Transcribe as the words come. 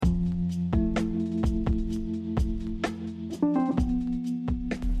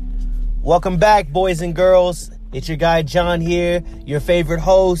Welcome back, boys and girls. It's your guy John here, your favorite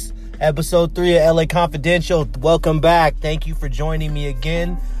host, episode 3 of LA Confidential. Welcome back. Thank you for joining me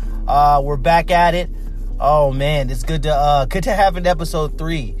again. We're back at it. Oh man, it's good to have an episode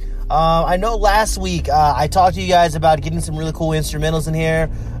 3. I know last week I talked to you guys about getting some really cool instrumentals in here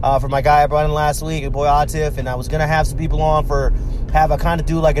for my guy I brought in last week, your boy Atif, and I was gonna have some people on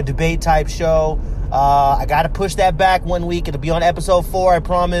do like a debate type show. I gotta push that back 1 week. It'll be on episode 4, I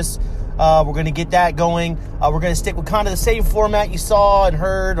promise. We're gonna get that going. We're gonna stick with kind of the same format you saw and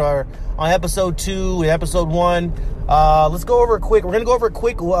heard or on episode 2 and episode 1. We're gonna go over a quick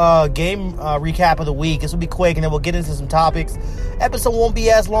game recap of the week. This will be quick, and then we'll get into some topics. Episode won't be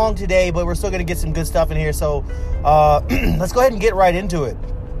as long today, but we're still gonna get some good stuff in here. So let's go ahead and get right into it.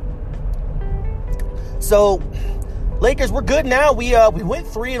 So Lakers, we're good now. We went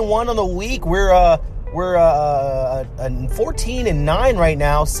 3-1 on the week. We're 14-9 right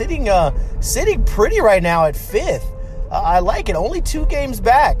now, sitting pretty right now at 5th. I like it. Only 2 games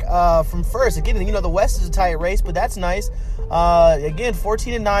back from first. Again, the West is a tight race, but that's nice. Again,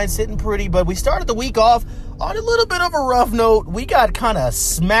 14-9, sitting pretty. But we started the week off on a little bit of a rough note. We got kind of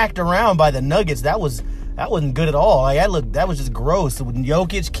smacked around by the Nuggets. That wasn't good at all. That was just gross. When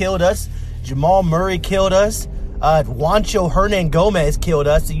Jokic killed us, Jamal Murray killed us, Juancho Hernangomez killed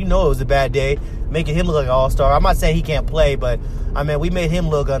us. So it was a bad day, making him look like an all-star. I'm not saying he can't play, but we made him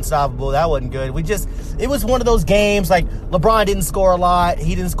look unstoppable. That wasn't good. It was one of those games, like LeBron didn't score a lot.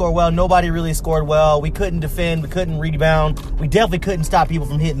 He didn't score well. Nobody really scored well. We couldn't defend. We couldn't rebound. We definitely couldn't stop people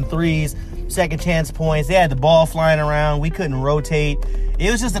from hitting threes, second chance points. They had the ball flying around. We couldn't rotate. It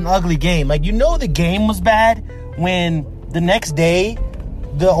was just an ugly game. The game was bad when the next day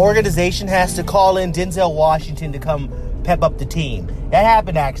the organization has to call in Denzel Washington to come pep up the team. That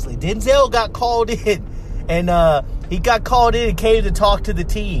happened, actually. Denzel got called in, and he got called in and came to talk to the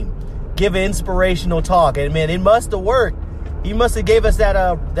team, give an inspirational talk. And, man, it must have worked. He must have gave us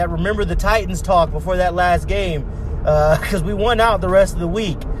that Remember the Titans talk before that last game, because we won out the rest of the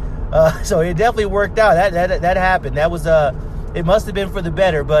week. So it definitely worked out. That happened. That was it must have been for the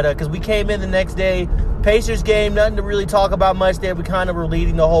better, but because we came in the next day, Pacers game, nothing to really talk about much there. We kind of were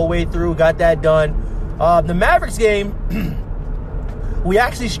leading the whole way through, got that done. The Mavericks game, we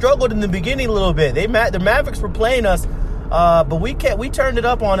actually struggled in the beginning a little bit. The Mavericks were playing us, but we turned it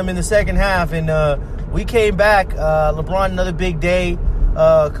up on them in the second half, and we came back. LeBron, another big day.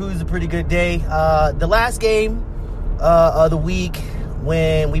 Kuz, a pretty good day. The last game of the week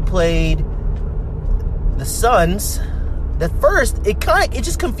when we played the Suns, at first, it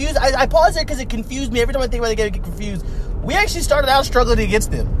just confused. I paused there because it confused me. Every time I think about it, I get confused. We actually started out struggling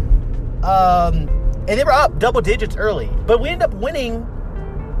against them. And they were up double digits early. But we ended up winning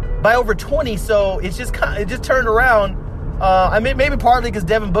by over 20, so it just turned around. Maybe partly because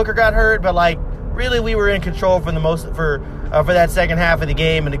Devin Booker got hurt, but really we were in control for that second half of the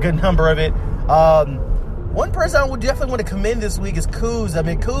game and a good number of it. One person I would definitely want to commend this week is Kuz.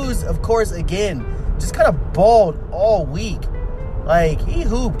 Kuz, of course, again, just kind of balled all week. He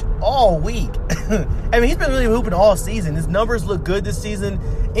hooped all week. He's been really hooping all season. His numbers look good this season.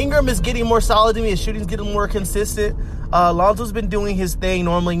 Ingram is getting more solid to me. His shooting's getting more consistent. Lonzo's been doing his thing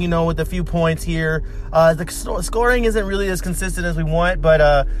normally, with a few points here. The scoring isn't really as consistent as we want, but,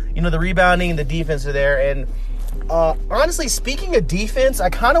 the rebounding and the defense are there. And honestly, speaking of defense,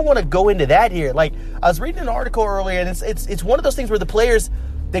 I kind of want to go into that here. I was reading an article earlier, and it's one of those things where the players,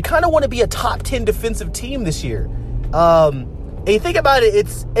 they kind of want to be a top 10 defensive team this year. And you think about it,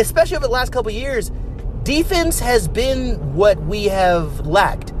 it's especially over the last couple of years, defense has been what we have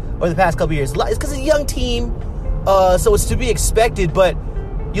lacked over the past couple of years. It's because it's a young team, so it's to be expected. But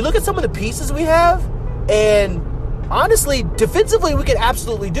you look at some of the pieces we have, and honestly, defensively, we could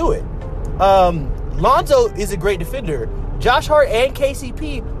absolutely do it. Lonzo is a great defender. Josh Hart and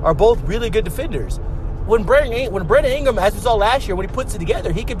KCP are both really good defenders. When Brandon Ingram, as we saw last year, when he puts it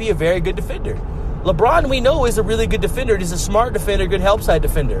together, he could be a very good defender. LeBron, we know, is a really good defender. He's a smart defender, good help side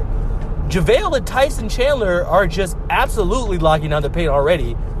defender. JaVale and Tyson Chandler are just absolutely locking down the paint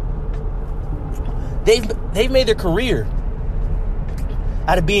already. They've made their career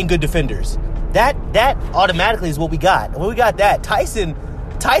out of being good defenders. That automatically is what we got. When we got that, Tyson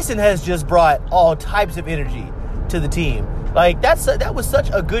has just brought all types of energy to the team. That was such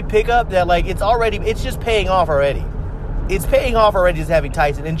a good pickup that it's just paying off already. It's paying off already just having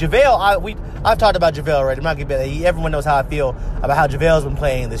Tyson. And JaVale, I've talked about JaVale already. I'm not going to bet everyone knows how I feel about how JaVale's been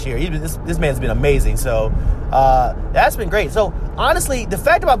playing this year. This man's been amazing. So that's been great. So honestly, the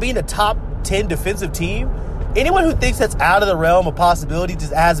fact about being a top 10 defensive team, anyone who thinks that's out of the realm of possibility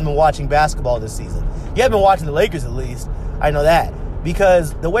just hasn't been watching basketball this season. You haven't been watching the Lakers, at least. I know that.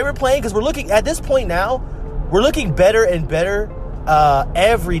 because the way we're playing, because we're looking, at this point now, we're looking better and better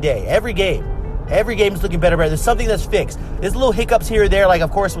every day, every game. Every game is looking better and better. There's something that's fixed. There's little hiccups here or there, like,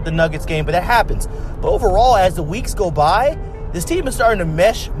 of course, with the Nuggets game, but that happens. But overall, as the weeks go by, this team is starting to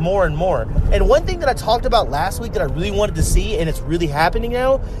mesh more and more. And one thing that I talked about last week that I really wanted to see, and it's really happening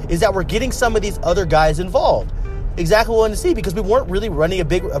now, is that we're getting some of these other guys involved. Exactly what we wanted to see, because we weren't really running a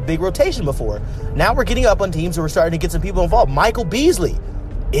big rotation before. Now we're getting up on teams where we're starting to get some people involved. Michael Beasley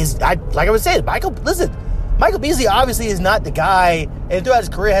like I was saying, Michael Beasley obviously is not the guy, and throughout his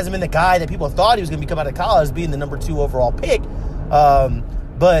career hasn't been the guy that people thought he was going to become out of college, being the number 2 overall pick.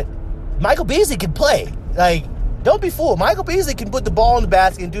 But Michael Beasley can play. Like, don't be fooled. Michael Beasley can put the ball in the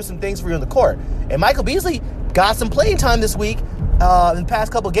basket and do some things for you on the court. And Michael Beasley got some playing time this week in the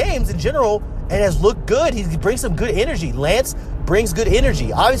past couple games in general, and has looked good. He brings some good energy. Lance brings good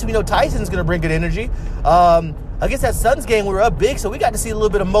energy. Obviously, we know Tyson's going to bring good energy. Against that Suns game, we were up big, so we got to see a little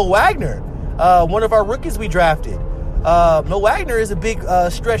bit of Mo Wagner, one of our rookies we drafted. Mo Wagner is a big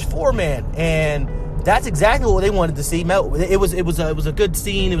stretch 4-man, and that's exactly what they wanted to see. It was a good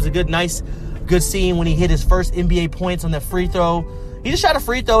scene. It was a good scene when he hit his first NBA points on that free throw. He just shot a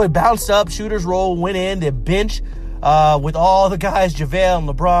free throw. It bounced up, shooter's roll, went in. The bench with all the guys, JaVale and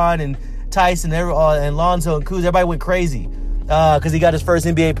LeBron and Tyson and Lonzo and Kuz, everybody went crazy because he got his first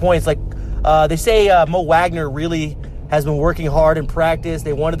NBA points. Like they say, Mo Wagner really has been working hard in practice.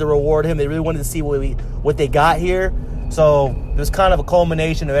 They wanted to reward him. They really wanted to see what they got here. So it was kind of a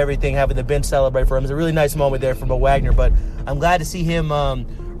culmination of everything, having the bench celebrate for him. It was a really nice moment there for Mo Wagner, but I'm glad to see him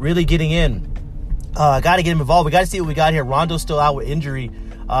really getting in. Got to get him involved. We got to see what we got here. Rondo's still out with injury,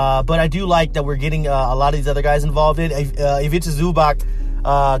 but I do like that we're getting a lot of these other guys involved in. Ivica Zubac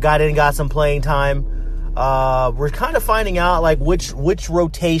got in, got some playing time. We're kind of finding out like which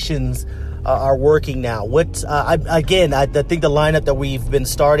rotations are working now. I think the lineup that we've been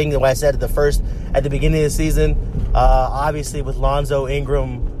starting, like I said at the beginning of the season, obviously with Lonzo,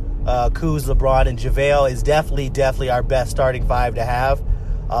 Ingram, Kuz, LeBron, and JaVale is definitely our best starting 5 to have.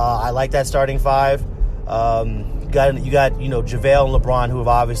 I like that starting 5. You got JaVale and LeBron, who have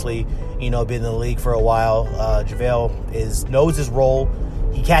obviously been in the league for a while. JaVale knows his role.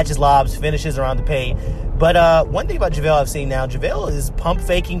 He catches lobs, finishes around the paint. But one thing about JaVale I've seen now, JaVale is pump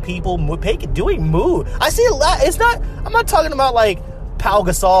faking people, doing move. I see a lot. I'm not talking about like Pau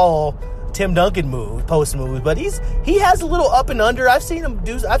Gasol, Tim Duncan post moves, but he has a little up and under. I've seen him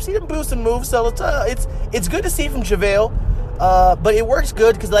do some moves, so it's good to see from JaVale. But it works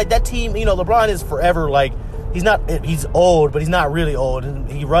good because like that team, LeBron is forever like he's old, but he's not really old.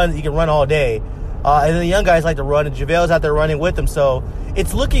 He can run all day. And then the young guys like to run, and JaVale's out there running with them. So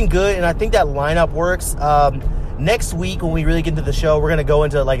it's looking good, and I think that lineup works. Next week, when we really get into the show, we're going to go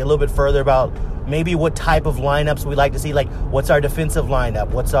into like a little bit further about maybe what type of lineups we like to see. Like, what's our defensive lineup?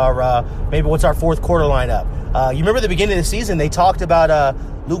 What's our fourth quarter lineup? You remember at the beginning of the season, they talked about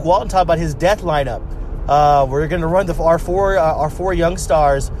Luke Walton talked about his death lineup. We're going to run our four young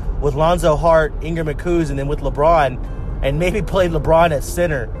stars with Lonzo, Hart, Ingram, and Kuz, and then with LeBron, and maybe play LeBron at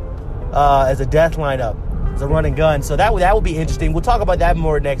center as a death lineup, as a run and gun. So that will be interesting. We'll talk about that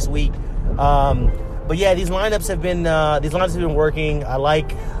more next week. But yeah, these lineups have been working. I like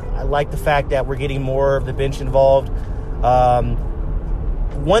the fact that we're getting more of the bench involved.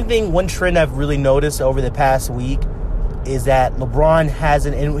 One trend I've really noticed over the past week is that LeBron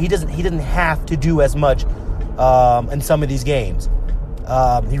hasn't, and he doesn't have to do as much in some of these games.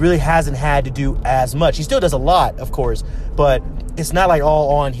 He really hasn't had to do as much. He still does a lot, of course, but it's not like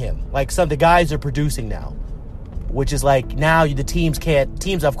all on him. Like the guys are producing now, which is like now the teams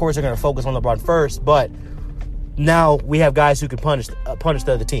of course are going to focus on LeBron first, but now we have guys who can punish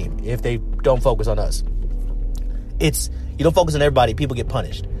the other team if they don't focus on us. You don't focus on everybody, people get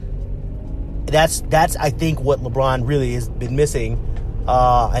punished. That's I think what LeBron really has been missing, and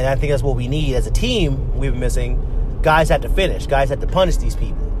I think that's what we need as a team. We've been missing. Guys have to finish. Guys have to punish these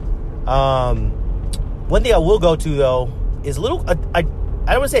people. One thing I will go to though is a little. I don't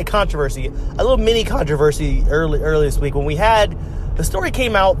want to say a controversy, a little mini controversy early this week when the story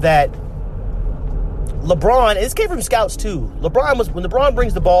came out that LeBron, and this came from scouts too. When LeBron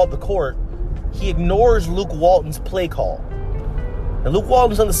brings the ball up the court, he ignores Luke Walton's play call. And Luke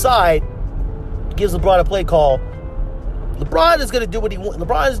Walton's on the side, gives LeBron a play call. LeBron is going to do what he wants.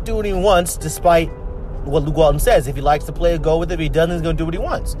 LeBron is doing what he wants, despite what Luke Walton says. If he likes to play, go with it. If he doesn't, he's going to do what he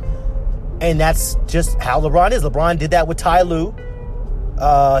wants. And that's just how LeBron is. LeBron did that with Ty Lue.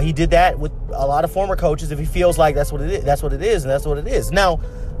 He did that with a lot of former coaches. If he feels like that's what it is, and that's what it is. Now,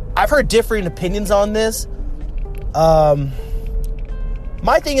 I've heard differing opinions on this.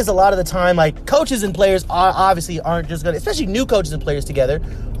 my thing is a lot of the time, like, coaches and players obviously aren't just going to, especially new coaches and players together,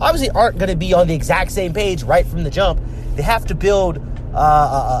 obviously aren't going to be on the exact same page right from the jump. They have to build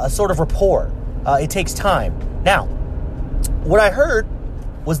a sort of rapport. It takes time. Now, what I heard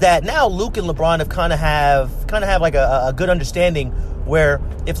was that now Luke and LeBron have kind of have like a good understanding where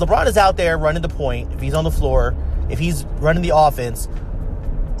if LeBron is out there running the point, if he's on the floor, if he's running the offense,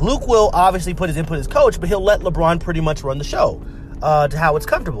 Luke will obviously put his input as coach, but he'll let LeBron pretty much run the show. To how it's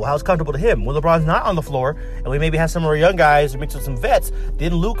comfortable to him. When LeBron's not on the floor, and we maybe have some of our young guys mixed with some vets,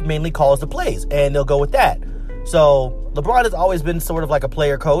 then Luke mainly calls the plays, and they'll go with that. So LeBron has always been sort of like a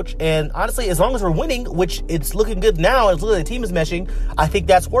player coach, and honestly, as long as we're winning, which it's looking good now, and it's looking like the team is meshing, I think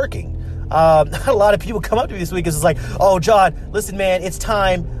that's working. A lot of people come up to me this week and it's like, oh, John, listen, man, it's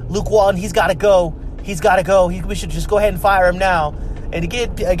time. Luke Walton, he's got to go. We should just go ahead and fire him now. And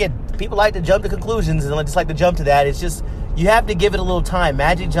again, people like to jump to conclusions and just like to jump to that. It's just, you have to give it a little time.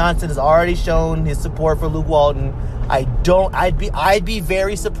 Magic Johnson has already shown his support for Luke Walton. I'd be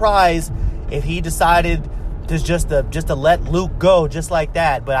very surprised if he decided just to let Luke go just like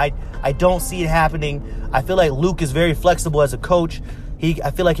that. But I don't see it happening. I feel like Luke is very flexible as a coach.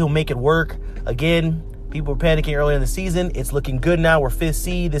 I feel like he'll make it work. Again, people were panicking earlier in the season. It's looking good now. We're 5th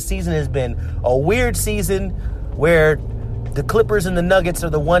seed. This season has been a weird season where the Clippers and the Nuggets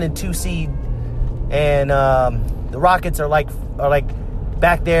are the 1 and 2 seed, and the Rockets are like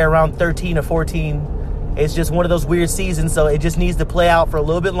back there around 13 or 14. It's just one of those weird seasons, so it just needs to play out for a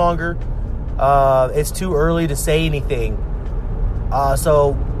little bit longer. It's too early to say anything.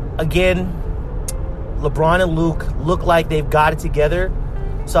 So again, LeBron and Luke look like they've got it together,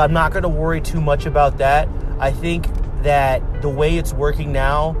 so I'm not going to worry too much about that. I think that the way it's working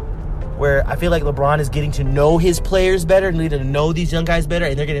now, where I feel like LeBron is getting to know his players better and getting to know these young guys better,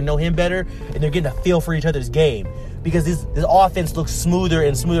 and they're getting to know him better, and they're getting a feel for each other's game, because this offense looks smoother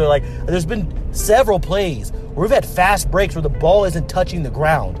and smoother. Like, there's been several plays where we've had fast breaks where the ball isn't touching the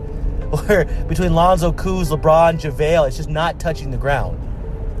ground, where between Lonzo, Kuz, LeBron, JaVale, it's just not touching the ground.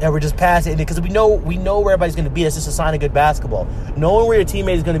 And we're just passing it because we know where everybody's going to be. That's just a sign of good basketball. Knowing where your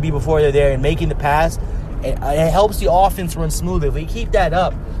teammate is going to be before they're there and making the pass, it helps the offense run smoothly. If we keep that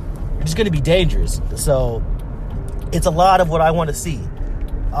up, we're just going to be dangerous. So it's a lot of what I want to see.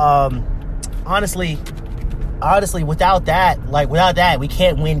 Honestly, without that, we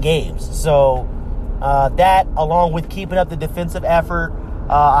can't win games. So that, along with keeping up the defensive effort,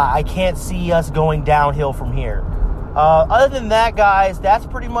 I can't see us going downhill from here. Other than that, guys, that's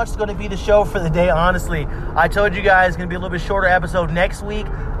pretty much going to be the show for the day, honestly. I told you guys it's going to be a little bit shorter episode next week.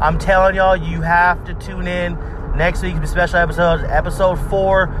 I'm telling y'all, you have to tune in. Next week's special episode, episode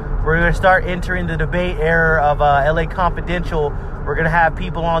 4. We're going to start entering the debate era of LA Confidential. We're going to have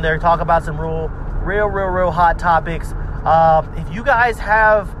people on there talk about some real hot topics. If you guys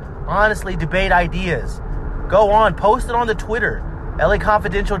have, honestly, debate ideas, go on, post it on the Twitter. LA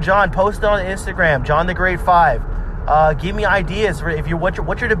Confidential John, post it on Instagram, John the Great 5. Give me ideas for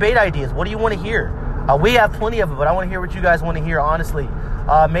what's your debate ideas. What do you want to hear? We have plenty of them, but I want to hear what you guys want to hear, honestly.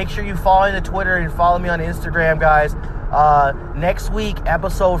 Make sure you follow me on Twitter and follow me on Instagram, guys. Next week,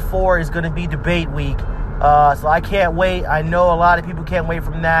 episode 4 is going to be debate week. So I can't wait. I know a lot of people can't wait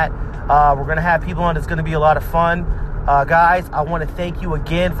from that. We're going to have people on. It's going to be a lot of fun. Guys, I want to thank you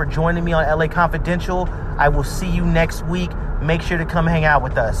again for joining me on LA Confidential. I will see you next week. Make sure to come hang out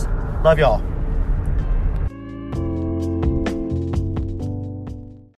with us. Love y'all.